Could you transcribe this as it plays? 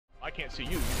can't see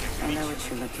you. You can't see I me. know what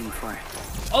you're looking for.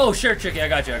 Oh, sure, Tricky. I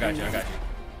got you.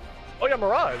 Oh yeah,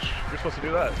 Mirage. You're supposed to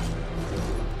do that.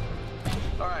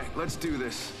 All right, let's do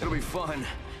this. It'll be fun.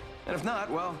 And if not,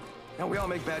 well, you know, we all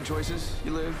make bad choices.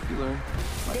 You live, you learn.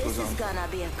 Life This goes is on. gonna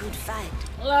be a good fight.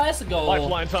 Let's go.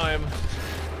 Lifeline time.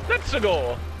 Let's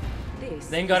go.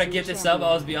 Then got a gifted sub.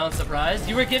 I was beyond surprised.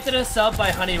 You were gifted a sub by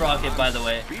Honey Rocket, by the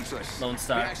way. Speechless. Lone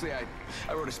Star. Yeah, actually,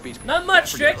 I wrote a speech. Not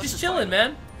much, Forget it. Trick. Let's Just find chilling, it.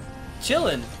 man.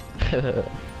 Chilling.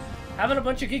 Having a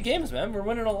bunch of good games, man. We're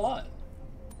winning a lot.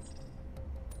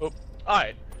 Oh,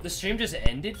 alright. The stream just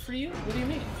ended for you? What do you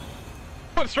mean?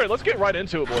 Straight, let's get right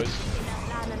into it, boys.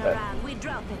 We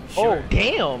drop it. Oh,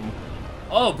 damn.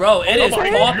 Oh, bro, it is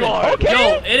my popping. God. Yo,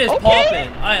 Okay. it is Okay.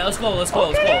 popping. All right, let's go.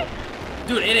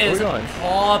 Dude, it is we going?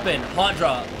 popping. Hot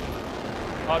drop.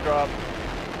 Hot drop.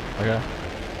 Okay.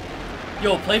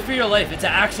 Yo, play for your life. It's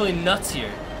actually nuts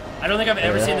here. I don't think I've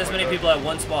ever seen this many people at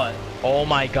one spot. Oh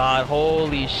my god,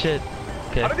 holy shit.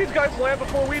 Okay. How did these guys land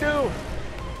before we do?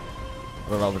 I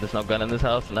don't know, but there's no gun in this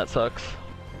house, and that sucks.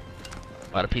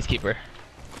 Got a Peacekeeper.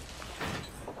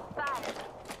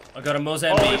 I got a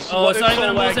Mozambique. Oh, It's not even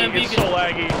a laggy. Mozambique. It's so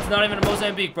laggy. It's not even a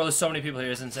Mozambique, bro. There's so many people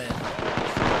here. It's insane.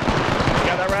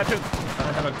 Yeah, that ratchet. I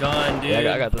don't have a gun, dude.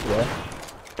 Yeah, I got this guy.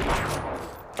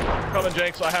 Coming,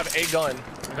 Janks. I have a gun.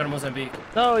 I got a Mozambique.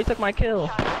 No, he took my kill.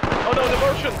 Oh no,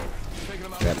 devotion.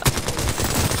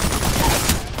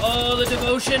 Oh, the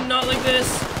devotion, not like this.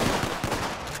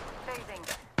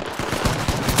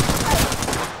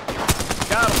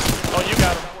 Got him. Oh, you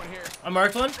got him. I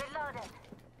marked one.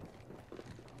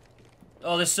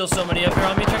 Oh, there's still so many up here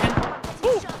on me, Chicken.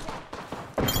 Woo.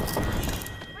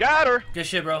 Got her. Good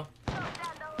shit, bro.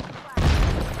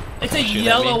 It's a Shoot, that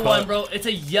yellow mean one, cut. bro. It's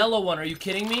a yellow one. Are you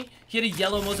kidding me? He had a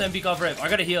yellow Mozambique off rip. I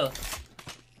gotta heal.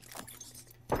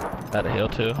 Got a heal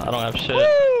too. I don't have shit.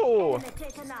 Woo.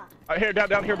 Alright, here,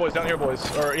 down here, boys. Down here, boys.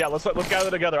 Or yeah, let's gather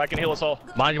together. I can heal us all.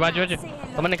 Mind you.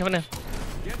 Coming in.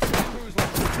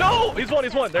 No, he's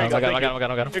one. There you go. I got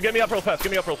him. Here, get me up real fast.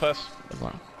 Get me up real fast. Come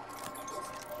on.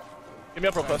 Get me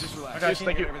up real fast. Just relax. I got Just you.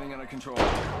 think everything under control.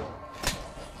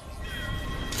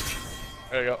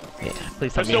 There you go. Yeah, please tell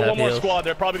There's me still you have one more heals. squad.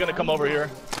 They're probably gonna come over here.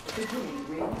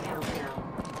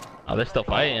 Oh, they're still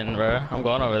fighting, bro. I'm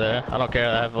going over there. I don't care.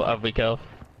 I have weak health.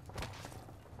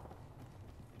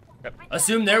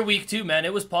 Assume they're weak too, man.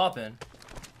 It was popping.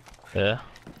 Yeah.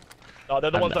 No,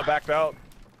 they're the ones that backed out.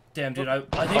 Damn, dude. I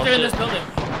think they're in this building.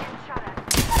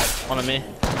 One of me.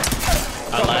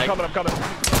 I'm coming.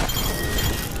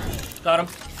 Got him.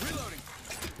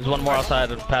 There's one more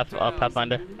outside of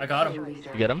Pathfinder. I got him. You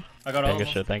get him? I got all Okay, of good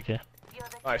them. shit. Thank you.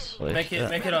 Nice. Holy Make shit.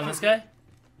 it on this guy.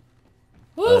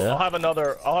 Woo! Oh, yeah? I'll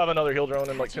have another heal drone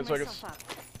in like 10 seconds.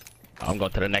 I'm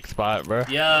going to the next spot, bro.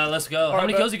 Yeah, let's go. How Alright,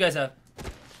 many bet. kills you guys have?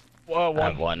 I have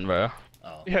One. one, bro.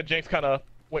 Oh. Yeah, Janks kind of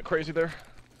went crazy there.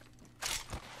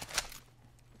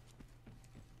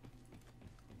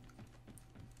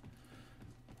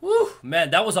 Woo!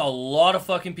 Man, that was a lot of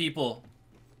fucking people.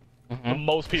 The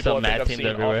most people Some I think mad I've teams seen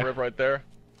everywhere. off rip right there.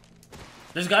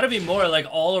 There's got to be more, like,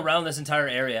 all around this entire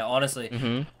area, honestly.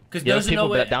 Mm-hmm. Because Yeah, there's people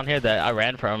no way. down here that I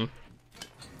ran from. Do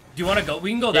you want to go?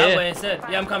 We can go that Yeah. way instead.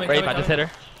 Yeah, I'm coming. Rafe, I coming. just hit her.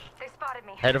 They spotted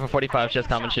me. Hit her for 45. She has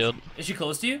common shield. Is she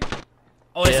close to you?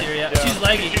 Oh, I see her, yeah. Yeah. She's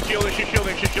laggy.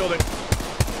 She's shielding.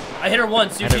 I hit her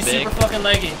once, dude. Hit her She's big. super fucking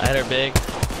laggy. I hit her big.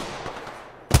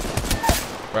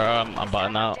 Bro, I'm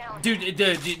botting out. Dude,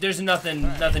 there's nothing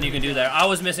you can do there. I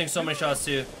was missing so many shots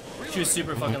too. She was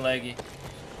super fucking laggy.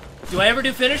 Do I ever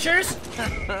do finishers?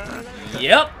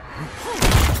 Yep.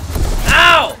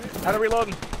 Ow! How to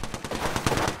reload?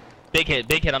 Big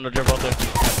hit on the dribble too.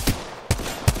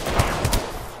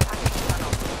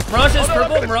 Mirage is Oh, no, purple. I'm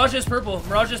gonna- Mirage is purple.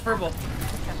 Mirage is purple.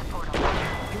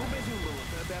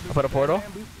 I put a portal.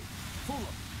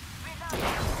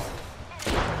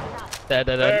 Dead.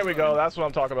 There we go. That's what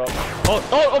I'm talking about.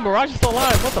 Oh, Mirage is still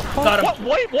alive. What the fuck? Got him.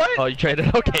 What? Oh, you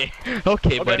traded?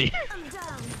 Okay, buddy.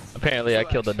 Apparently, I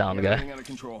killed the down guy. Everything under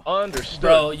control. Understood.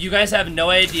 Bro, you guys have no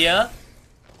idea.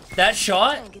 That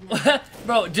shot,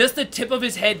 bro, just the tip of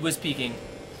his head was peeking.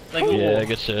 Like, Yeah,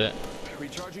 good shit.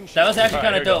 Recharging that was actually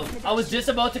Alright, kind of here we dope. I was just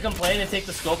about to complain and take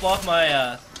the scope off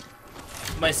my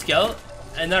my scout,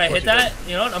 and then I hit that.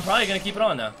 You know what? I'm probably gonna keep it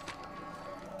on now.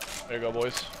 There you go,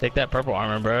 boys. Take that purple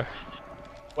armor, bro.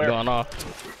 Where? Going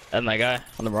off. And that guy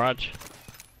on the Mirage.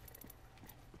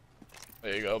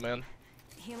 There you go, man.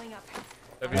 Healing up.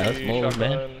 Heavy Yeah, let's move,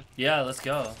 man. shotgun. Yeah, let's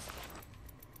go.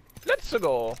 Let's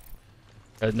go.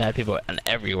 There's mad people and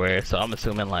everywhere, so I'm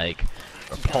assuming like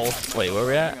repulse. Wait, where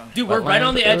we at? Dude, we're right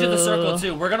on the edge of the circle Uh,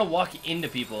 too. We're gonna walk into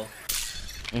people.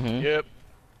 Mhm. Yep.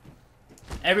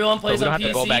 Everyone So we plays don't on have PC.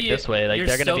 to go back this way. Like You're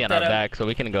they're gonna be on stoked our that back, so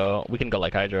we can go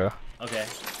like Hydra. Okay.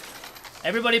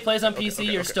 Everybody plays on PC.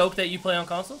 You're okay. stoked that you play on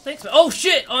console. Thanks, man. Oh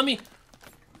shit! On me.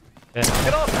 Yeah.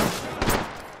 Get up!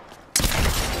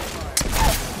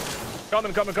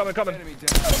 Coming. Enemy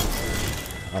down.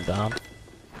 I'm down.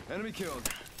 Enemy killed.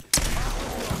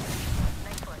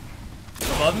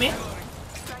 Above me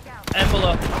and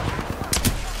below.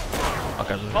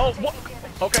 Okay. Oh, what?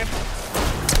 Okay.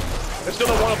 There's still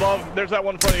the one above. There's that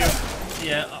one in front of you.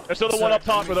 Yeah. There's still the one up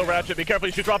top with the ratchet. Be careful,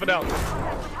 you should drop it down.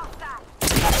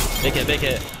 Big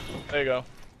hit. There you go.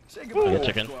 Say goodbye, Good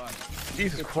chicken. squad.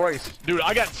 Jesus Christ. Dude,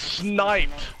 I got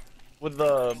sniped with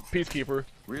the Peacekeeper.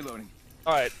 Reloading.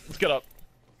 Alright, let's get up.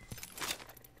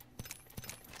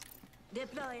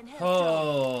 Deploying health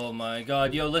Oh my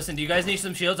god. Yo, listen. Do you guys need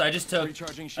some shields? I just took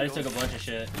Recharging a shield. bunch of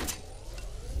shit.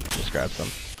 Just grab some.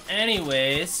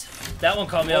 Anyways, that one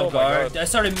caught me Oh off my guard. God. I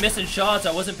started missing shots.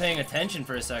 I wasn't paying attention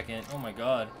for a second. Oh my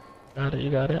god. Got it. You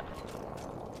got it.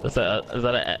 That's an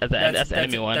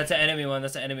enemy one. That's an enemy one.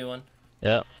 That's an enemy one.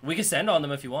 Yeah. We can send on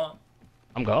them if you want.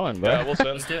 I'm going, bro. Yeah, we'll send.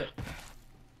 Let's do it.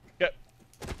 Get.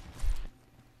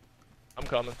 I'm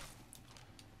coming.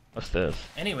 What's this?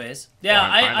 Anyways, yeah,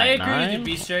 Fine, I agree with you, 599?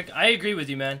 Beast Trick. I agree with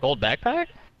you, man. Gold backpack?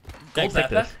 Gold Take backpack?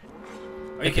 this.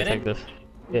 Are you kidding? Take this.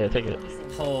 Yeah, take it.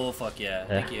 Oh fuck yeah! Yeah.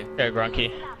 Thank you. Here,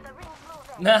 Grunky.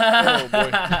 Oh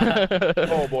boy.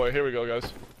 Oh boy, here we go, guys.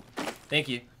 Thank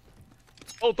you.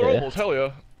 Oh, throwables, hell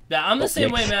yeah. Yeah, I'm the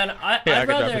same way, yikes. man. Here, I can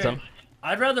drop you some.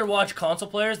 I'd rather watch console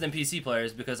players than PC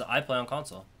players because I play on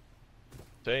console.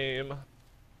 Same.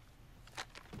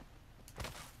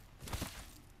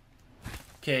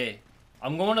 Okay,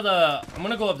 I'm gonna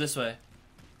go up this way.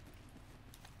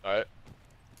 Alright.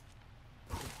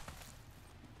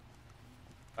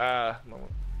 No.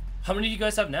 How many do you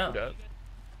guys have now? Dead.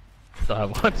 Still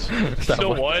have one.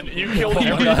 Still one? You killed Oh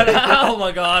my god! Oh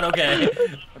my god! Okay.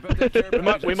 I bet they care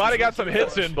about We might have got some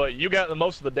hits in, but you got the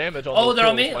most of the damage on Oh, those they're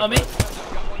on kills, me. my On me.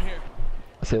 friend. Got one here.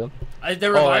 I see them.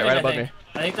 They're Oh, reviving. right I above think. me.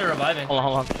 I think they're reviving. Hold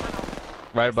on.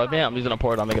 Right above me. I'm using a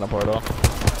portal. I'm making a portal.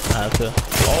 I have to.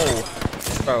 Oh.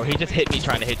 Bro, he just hit me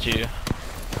trying to hit you.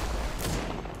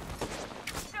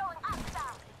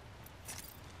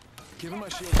 Give him my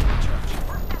shield to recharge.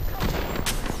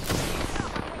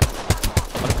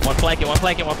 One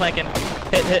flanking.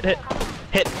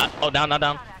 Hit. Oh, down.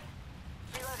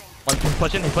 One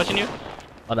pushing. He's pushing you.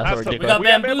 Oh, that's That's a the- ridiculous. We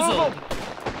got bamboozled.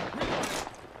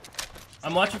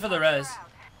 I'm watching for the res.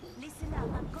 Listen up,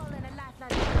 I'm calling a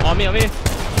lifeline. On me.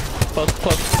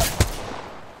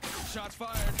 Close. Shots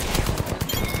fired.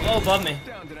 Oh, above me.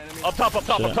 Down to enemy. Up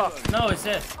top. No, it's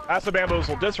it. That's a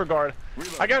bamboozle. Disregard.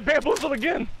 I got bamboozled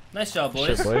again. Nice job,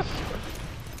 boys. Shit, boys.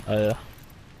 Oh, yeah.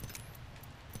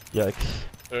 Yikes.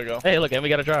 There you go. Hey, look, and we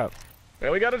got a drop.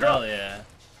 And we got a drop. Hell yeah.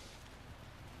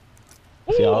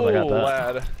 See, all I got that.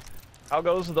 Lad. How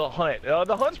goes the hunt?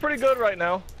 The hunt's pretty good right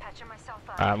now. Patching myself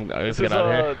up. I'm This just is get out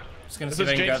of here. Just gonna This see is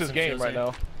if I can grab Jinx's some game shields right here.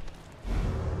 now.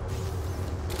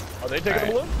 Are they taking the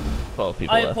Alright. balloon? 12 people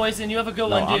Alright, left. Poison, you have a good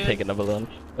No, one, I'm dude. taking the balloon.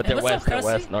 But Hey, they're what's up,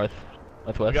 west, Crusty? We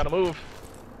northwest. gotta move.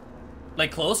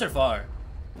 Like close or far?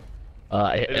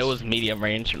 It was medium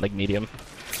range, like medium.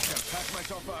 Patch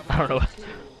myself up. I don't know.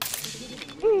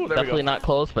 Ooh, there we Definitely go. not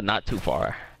close, but not too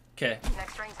far. Okay,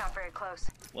 Next ring's not very close.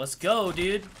 let's go,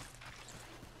 dude.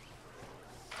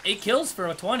 8 kills for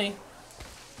a 20.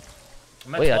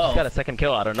 I'm at Wait, 12. I just got a second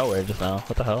kill out of nowhere just now.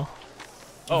 What the hell?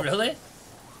 Oh. Really?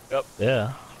 Yeah,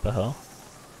 what the hell?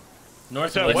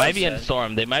 North So They west might be in side.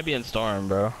 storm. They might be in storm,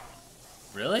 bro.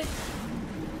 Really?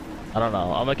 I don't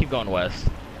know. I'm gonna keep going west.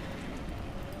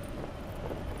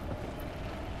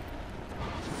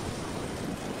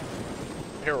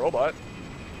 Here, robot.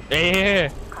 Hey.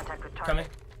 Contact with target.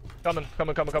 Coming.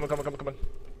 Coming.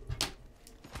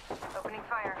 Opening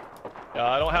fire. Yeah,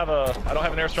 I don't have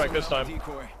an airstrike this time.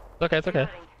 Decoy. It's okay.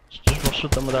 Just we'll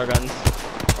shoot them with our guns.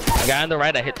 The guy on the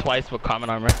right I hit twice with common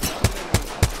armor.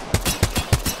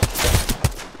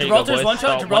 Here you go, Gibraltar's boys. one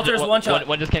shot, Gibraltar's one shot.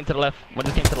 One just came to the left.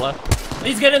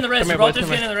 He's getting the res. Come here, boys, Gibraltar's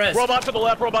come getting the res. Robot to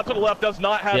the left does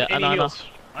not have Yeah, I any know, I know. heals.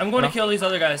 I'm going to No. kill these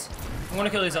other guys. I'm going to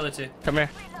kill these other two. Come here.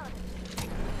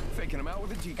 Faking him out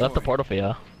with a decoy. Left the portal for you.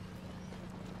 No,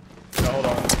 hold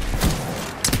on.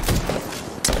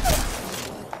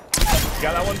 You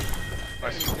got that one?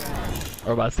 Nice.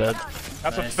 Robot's dead.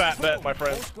 That's a Nice. fat bet, my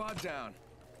friend. Whole squad down.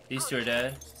 These two are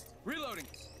dead. Reloading.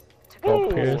 Oh,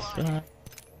 Ooh. Pierce.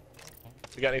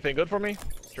 You got anything good for me?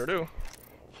 Sure do.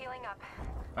 Healing up.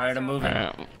 Alright, I'm moving.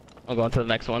 Alright. I'll go on to the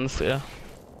next ones, yeah.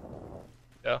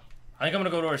 Yeah. I think I'm going to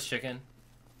go towards chicken.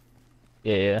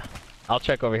 Yeah. I'll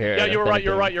check over here. Yeah, if you're right.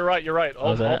 anything. You're right.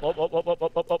 Oh, Was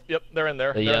that? Yep, they're in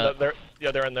there. Yeah.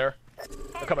 They're in there.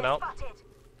 Enemy They're coming out.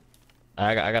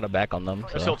 I got a back on them.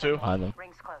 There's So still two. behind them.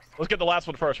 Rings close. Let's get the last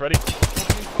one first. Ready?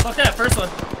 Fuck that, first one.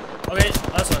 Okay,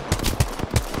 last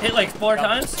one. Hit like 4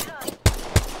 times.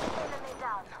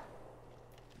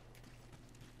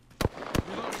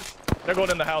 They're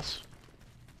going in the house.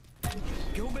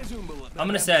 I'm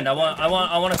gonna send. I want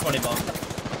a 20 bomb.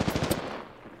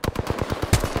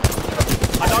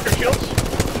 I knocked their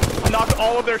shields. I knocked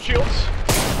all of their shields.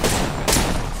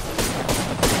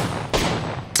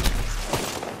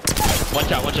 One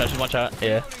shot, just one shot.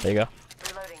 Yeah, there you go.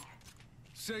 Reloading.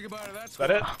 Say goodbye to that. Is that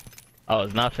it? Oh,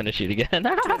 it's not finished it again. 2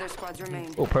 other squads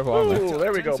remain. Oh, purple armor. Ooh,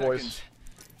 there we 10 go, seconds. boys.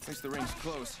 Thinks the ring's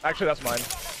close. Actually, that's mine.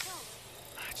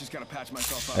 Just gotta patch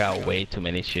myself up. I got way too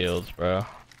many shields, bro.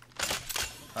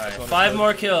 Alright, 5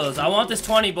 more kills. I want this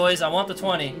 20, boys. I want the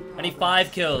 20. I need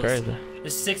 5 kills. Crazy.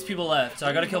 There's 6 people left, so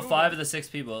I gotta kill 5 of the 6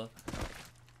 people.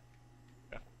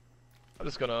 Yeah. I'm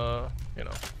just gonna, you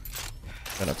know.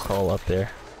 Gonna crawl up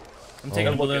there. I'm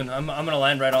taking a balloon. I'm gonna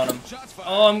land right on him.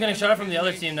 Oh, I'm getting shot from the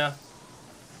other team now.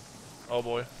 Oh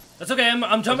boy. That's okay.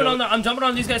 I'm jumping on I'm jumping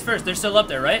on these guys first. They're still up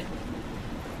there, right?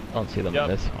 I don't see them Yep. in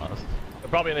this one. They're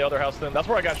probably in the other house then. That's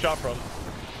where I got shot from.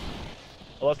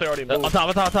 Unless they already moved. On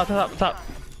top.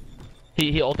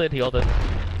 He ulted. He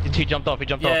jumped off. He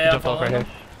jumped off. He Yeah, jumped off right following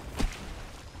here.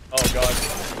 Oh god.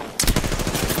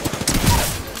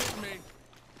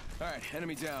 Alright,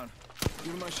 enemy down.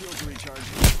 Give him my shield to recharge.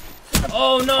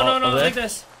 Oh no, Oh, no, there? like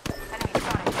this. Enemy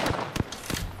spotted.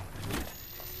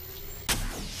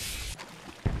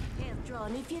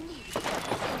 Drawn if you need.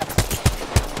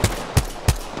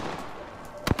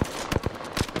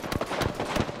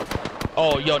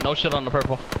 Oh, yo, no shit on the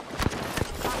purple.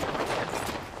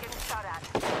 Getting shot at.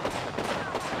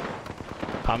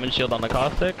 Common shield on the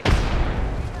caustic.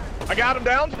 I got him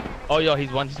down. Oh, yo,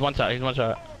 he's one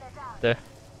shot. There,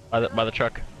 by the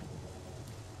truck.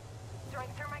 Throwing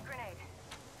thermite grenade.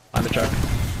 On the truck.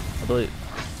 I believe.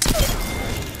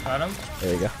 Got him.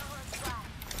 There you go.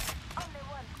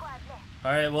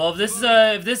 All right. Well, if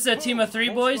this is a team of 3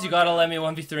 boys, you gotta let me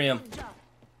 1v3 them.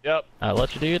 Yep. I'll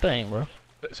let you do your thing, bro.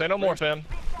 Say no more, fam.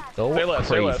 Go Say less,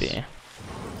 crazy. say less.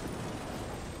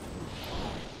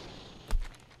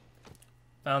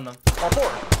 Found them.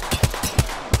 R4.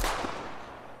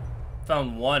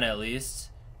 Found 1 at least.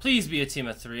 Please be a team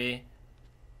of 3.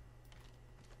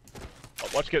 Oh,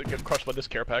 watch get crushed by this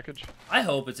care package. I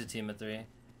hope it's a team of 3.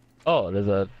 Oh, there's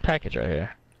a package right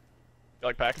here. You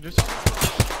like packages?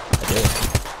 I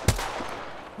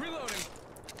do. Reloading.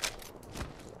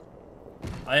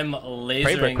 I am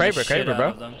lasering Kraber, the shit Kraber, out bro.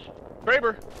 of them.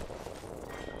 Kraber.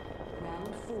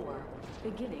 Round 4.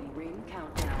 Beginning ring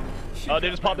countdown. Oh, they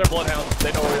just popped their bloodhounds.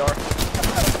 They know where we are.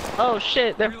 Oh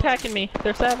shit, they're attacking me.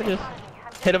 They're savages.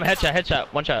 Hit him, headshot,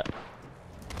 one shot.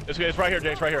 This guy's right here,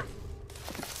 James, right here.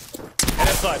 And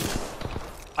inside.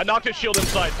 I knocked his shield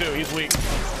inside too. He's weak.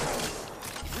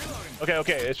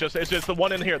 Okay. It's just the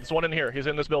one in here. This one in here. He's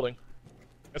in this building.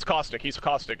 It's caustic. He's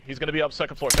caustic. He's gonna be up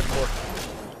second floor.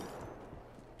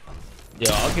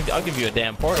 Yo, I'll give you a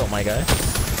damn portal, my guy.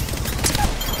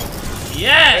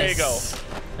 Yes. There you go.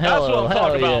 That's what I'm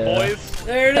talking about, boys.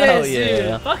 There it Hell is,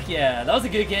 yeah. dude. Fuck yeah, that was a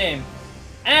good game.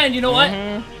 And you know what?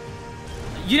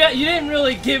 You didn't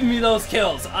really give me those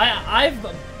kills. That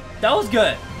was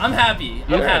good. I'm happy.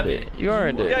 I'm happy. You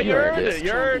earned it. Yeah, you earned it.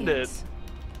 You earned it.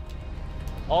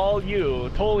 All you.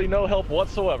 Totally no help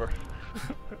whatsoever.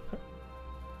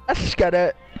 That's got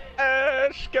it.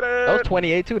 Get it. That was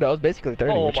 28 too. That was basically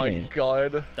 30. Oh what you my mean?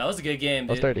 god. That was a good game,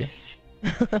 That was dude.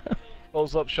 30.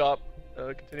 Close up shop.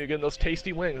 Continue getting those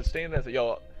tasty wings. Stay in there.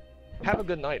 Yo, have a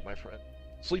good night, my friend.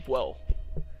 Sleep well.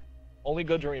 Only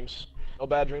good dreams. No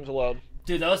bad dreams allowed.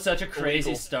 Dude, that was such a crazy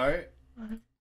Illegal. start.